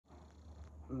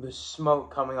the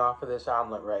smoke coming off of this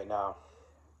omelet right now.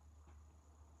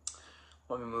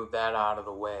 Let me move that out of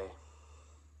the way.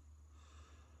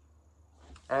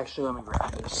 Actually, let me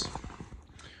grab this.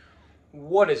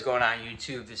 What is going on,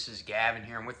 YouTube? This is Gavin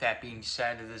here, and with that being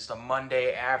said, it is the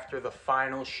Monday after the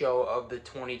final show of the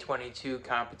 2022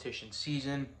 competition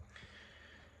season.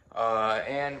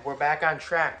 And we're back on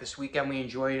track. This weekend we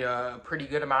enjoyed a pretty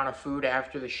good amount of food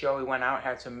after the show. We went out,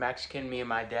 had some Mexican, me and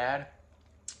my dad.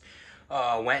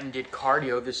 Went and did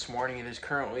cardio this morning. It is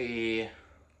currently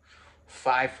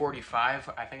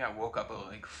 5:45. I think I woke up at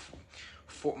like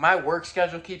 4. My work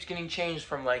schedule keeps getting changed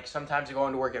from like sometimes I go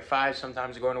into work at 5,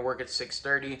 sometimes I go into work at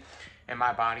 6:30, and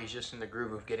my body's just in the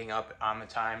groove of getting up on the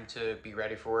time to be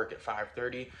ready for work at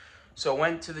 5:30. So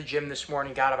went to the gym this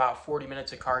morning, got about 40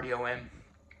 minutes of cardio in.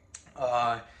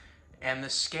 And the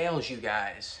scales, you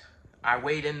guys, I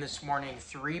weighed in this morning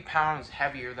 3 pounds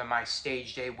heavier than my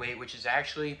stage day weight, which is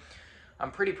actually,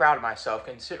 I'm pretty proud of myself.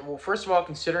 Well, first of all,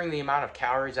 considering the amount of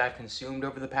calories I've consumed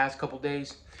over the past couple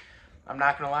days, I'm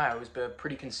not going to lie, it was a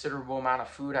pretty considerable amount of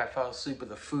food. I fell asleep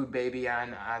with a food baby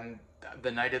on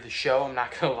the night of the show, I'm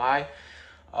not going to lie.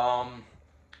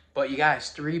 But you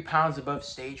guys, 3 pounds above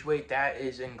stage weight, that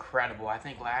is incredible. I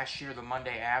think last year, the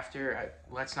Monday after,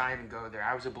 let's not even go there.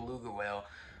 I was a beluga whale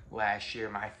last year.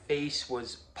 My face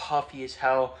was puffy as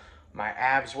hell. My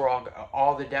abs were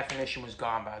all the definition was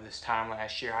gone by this time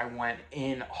last year. I went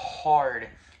in hard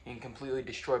and completely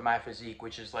destroyed my physique,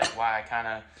 which is like why I kind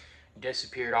of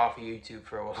disappeared off of YouTube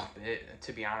for a little bit,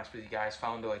 to be honest with you guys.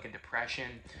 Fell into like a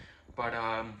depression. But,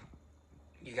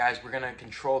 you guys, we're going to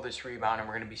control this rebound, and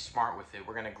we're going to be smart with it.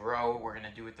 We're going to grow, we're going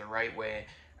to do it the right way,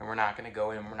 and we're not going to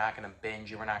go in, we're not going to binge,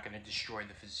 and we're not going to destroy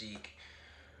the physique.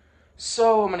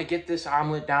 So I'm going to get this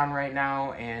omelet down right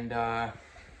now, and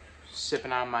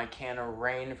sipping on my can of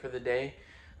rain for the day,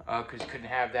 because couldn't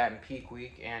have that in peak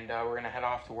week, and we're going to head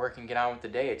off to work and get on with the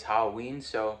day. It's Halloween,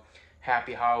 so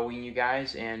happy Halloween, you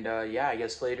guys, and yeah, I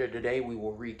guess later today we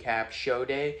will recap show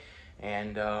day,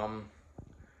 and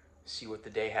see what the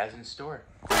day has in store.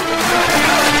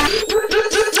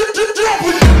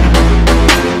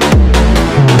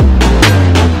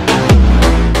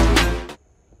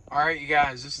 Alright, you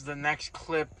guys, this is the next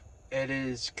clip. It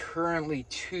is currently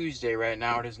Tuesday right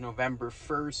now. It is November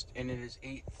 1st, and it is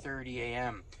 8:30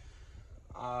 a.m.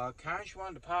 Kind of just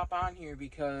wanted to pop on here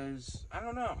because, I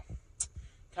don't know,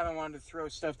 kind of wanted to throw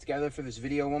stuff together for this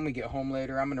video. When we get home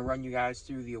later, I'm going to run you guys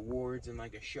through the awards and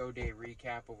like a show day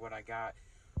recap of what I got.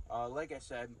 Like I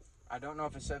said, I don't know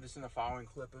if I said this in the following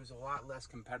clip, it was a lot less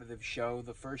competitive show.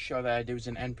 The first show that I did was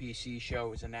an NPC show.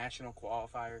 It was a national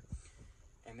qualifier,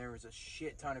 and there was a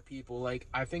shit ton of people. Like,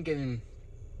 I think in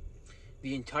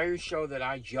the entire show that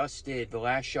I just did, the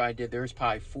last show I did, there was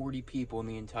probably 40 people in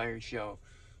the entire show.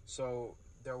 So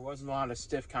there wasn't a lot of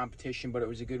stiff competition, but it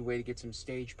was a good way to get some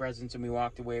stage presence, and we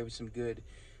walked away with some good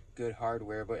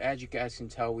hardware. But as you guys can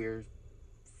tell, we were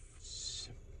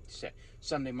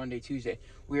Sunday, Monday, Tuesday.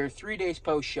 We are 3 days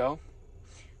post-show.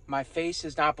 My face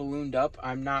is not ballooned up.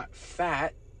 I'm not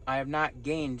fat. I have not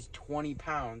gained 20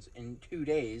 pounds in 2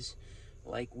 days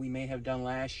like we may have done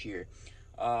last year.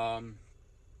 But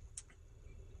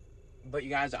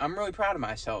you guys, I'm really proud of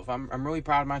myself. I'm really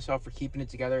proud of myself for keeping it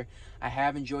together. I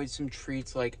have enjoyed some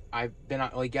treats. Like, I've been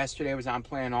like yesterday I was on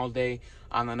plan all day.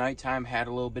 On the nighttime, had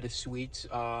a little bit of sweets.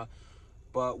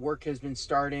 But work has been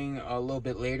starting a little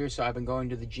bit later, so I've been going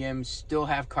to the gym. Still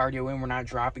have cardio in. We're not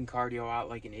dropping cardio out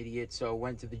like an idiot. So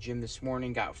went to the gym this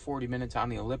morning, got 40 minutes on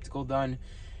the elliptical done,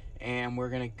 and we're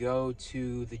going to go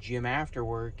to the gym after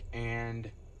work.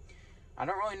 And I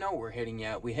don't really know what we're hitting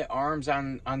yet. We hit arms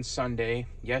on Sunday.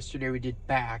 Yesterday we did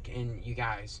back, and you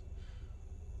guys,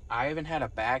 I haven't had a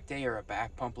back day or a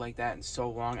back pump like that in so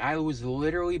long. I was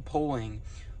literally pulling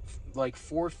like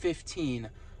 415,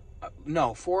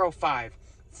 no, 405.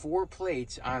 4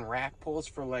 plates on rack pulls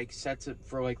for like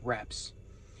reps.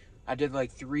 I did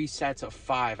like 3 sets of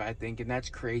 5, I think, and that's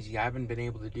crazy. I haven't been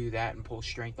able to do that and pull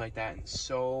strength like that in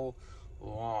so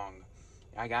long.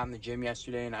 I got in the gym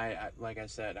yesterday, and I like I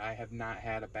said, I have not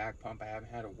had a back pump. I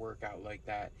haven't had a workout like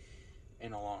that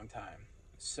in a long time.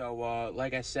 So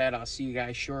like I said, I'll see you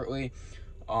guys shortly,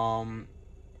 and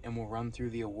we'll run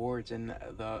through the awards and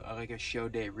the like a show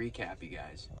day recap, you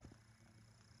guys.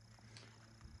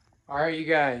 Alright, you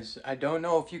guys, I don't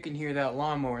know if you can hear that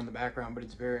lawnmower in the background, but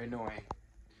it's very annoying.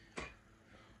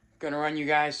 Gonna run you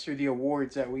guys through the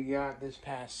awards that we got this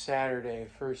past Saturday.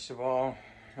 First of all,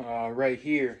 right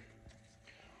here,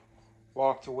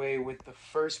 walked away with the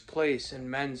first place in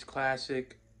men's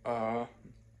classic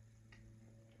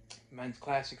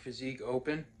physique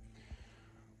open.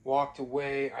 Walked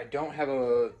away, I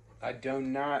do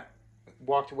not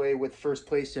walked away with first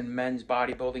place in men's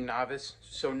bodybuilding novice.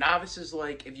 So novice is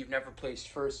like if you've never placed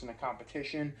first in a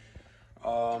competition,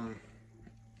 or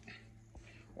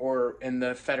in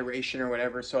the federation or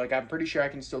whatever. So like I'm pretty sure I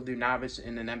can still do novice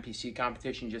in an NPC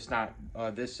competition, just not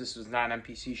this was not an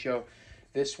NPC show.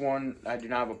 This one, I do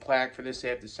not have a plaque for this. They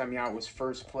have to send me out. Was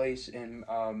first place in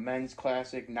men's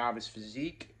classic novice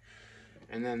physique.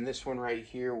 And then this one right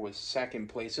here was second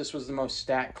place. This was the most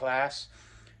stat class.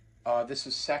 This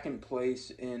was second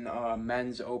place in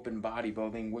men's open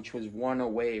bodybuilding, which was one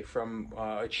away from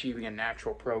achieving a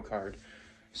natural pro card.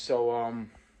 So,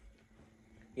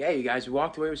 yeah, you guys, we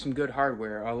walked away with some good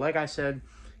hardware. Like I said,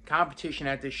 competition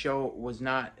at this show was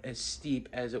not as steep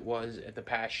as it was at the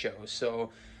past show.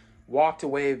 So, walked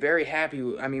away very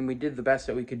happy. I mean, we did the best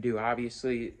that we could do.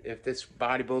 Obviously, if this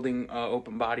bodybuilding,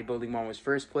 open bodybuilding one was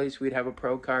first place, we'd have a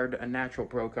pro card, a natural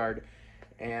pro card.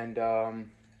 And,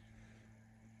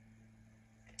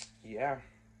 yeah,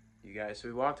 you guys, so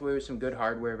we walked away with some good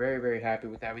hardware. Very, very happy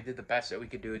with that. We did the best that we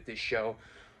could do at this show.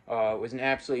 It was an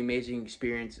absolutely amazing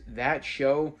experience. That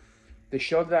show, the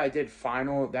show that I did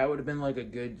final, that would have been like a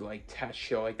good like test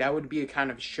show. Like that would be a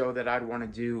kind of show that I'd want to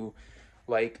do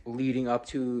like leading up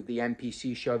to the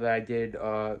NPC show that I did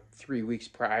 3 weeks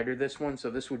prior to this one. So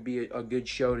this would be a good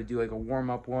show to do like a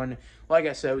warm-up one. Like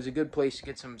I said, it was a good place to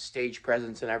get some stage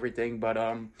presence and everything. But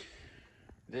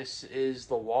this is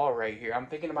the wall right here. I'm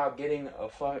thinking about getting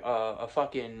a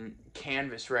fucking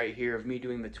canvas right here of me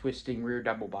doing the twisting rear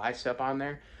double bicep on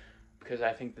there, because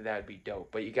I think that that'd be dope.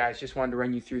 But you guys, just wanted to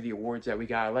run you through the awards that we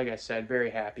got. Like I said, very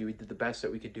happy. We did the best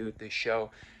that we could do at this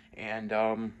show. And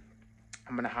I'm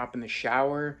going to hop in the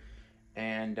shower.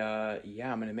 And,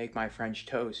 yeah, I'm going to make my French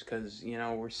toast. Because, you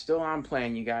know, we're still on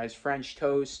plan, you guys. French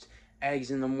toast,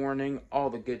 eggs in the morning, all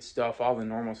the good stuff, all the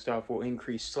normal stuff will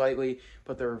increase slightly.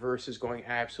 But the reverse is going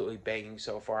absolutely banging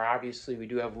so far. Obviously, we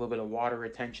do have a little bit of water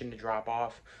retention to drop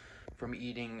off from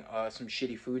eating some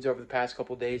shitty foods over the past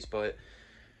couple days. But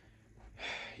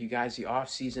you guys, the off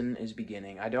season is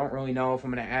beginning. I don't really know if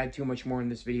I'm going to add too much more in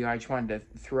this video. I just wanted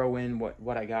to throw in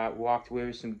what I got. Walked away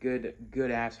with some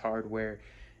good ass hardware.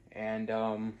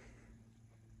 And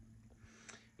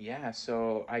yeah,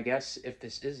 so I guess if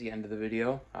this is the end of the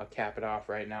video, I'll cap it off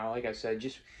right now. Like I said,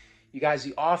 just you guys,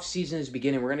 the off season is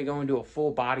beginning. We're going to go into a full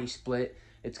body split.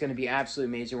 It's going to be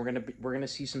absolutely amazing. We're going to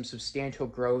see some substantial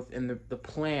growth, and the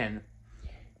plan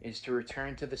is to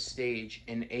return to the stage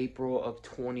in April of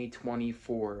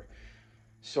 2024.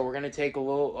 So we're going to take a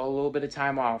little bit of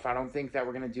time off. I don't think that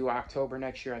we're going to do October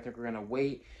next year. I think we're going to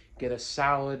wait, get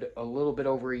a little bit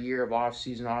over a year of off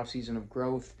season of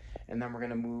growth, and then we're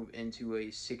going to move into a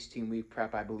 16-week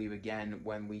prep, I believe, again,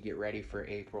 when we get ready for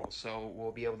April. So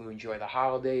we'll be able to enjoy the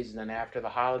holidays, and then after the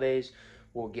holidays,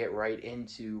 we'll get right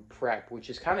into prep,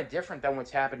 which is kind of different than what's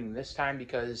happening this time,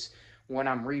 because when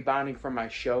I'm rebounding from my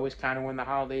show is kind of when the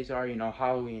holidays are, you know,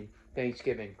 Halloween,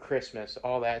 Thanksgiving, Christmas,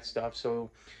 all that stuff. So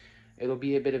it'll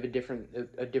be a bit of a different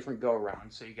go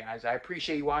around. So you guys, I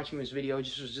appreciate you watching this video.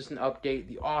 This was just an update.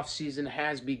 The off season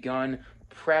has begun.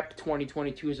 Prep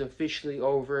 2022 is officially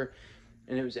over,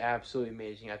 and it was absolutely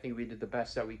amazing. I think we did the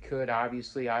best that we could.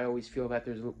 Obviously, I always feel that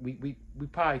we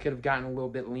probably could have gotten a little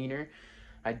bit leaner.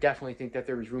 I definitely think that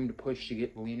there was room to push to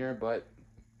get leaner, but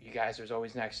you guys, there's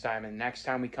always next time, and next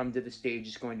time we come to the stage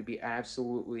is going to be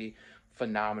absolutely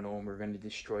phenomenal, and we're going to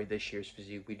destroy this year's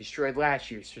physique. We destroyed last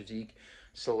year's physique,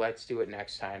 so let's do it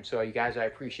next time. So you guys, I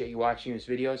appreciate you watching this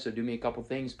video. So do me a couple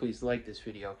things. Please like this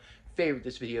video, favorite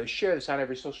this video, share this on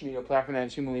every social media platform that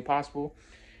is humanly possible,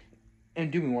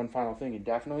 and do me one final thing, and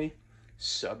definitely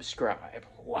subscribe.